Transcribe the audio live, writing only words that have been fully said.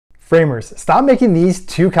Framers, stop making these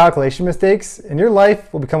two calculation mistakes and your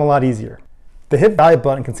life will become a lot easier. The hip valley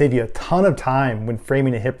button can save you a ton of time when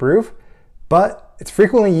framing a hip roof, but it's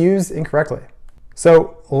frequently used incorrectly.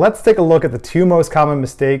 So let's take a look at the two most common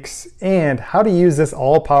mistakes and how to use this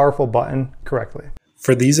all-powerful button correctly.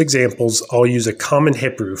 For these examples, I'll use a common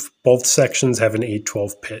hip roof. Both sections have an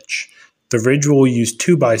 8/12 pitch. The ridge will use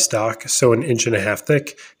 2x stock, so 1.5 inches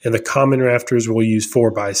thick, and the common rafters will use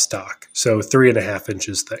 4x stock, so 3.5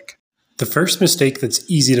 inches thick. The first mistake that's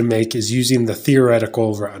easy to make is using the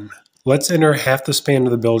theoretical run. Let's enter half the span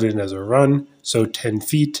of the building as a run, so 10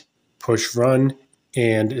 feet, push run,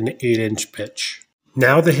 and an 8-inch pitch.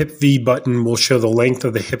 Now the hip V button will show the length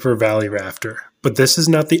of the hip or valley rafter, but this is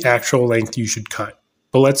not the actual length you should cut.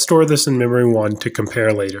 But let's store this in memory 1 to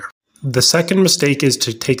compare later. The second mistake is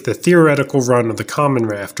to take the theoretical run of the common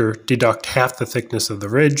rafter, deduct half the thickness of the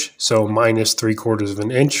ridge, so minus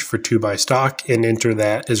 3/4 inch for 2x stock, and enter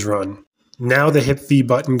that as run. Now the hip V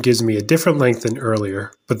button gives me a different length than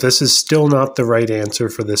earlier, but this is still not the right answer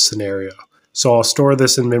for this scenario, so I'll store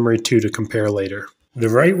this in memory 2 to compare later. The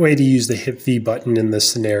right way to use the hip V button in this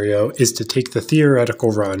scenario is to take the theoretical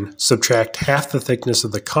run, subtract half the thickness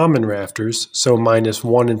of the common rafters, so minus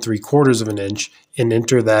 1 3/4 inch, and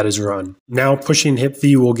enter that as run. Now pushing hip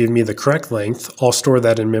V will give me the correct length. I'll store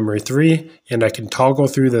that in memory 3, and I can toggle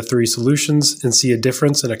through the 3 solutions and see a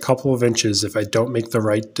difference in a couple of inches if I don't make the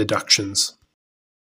right deductions.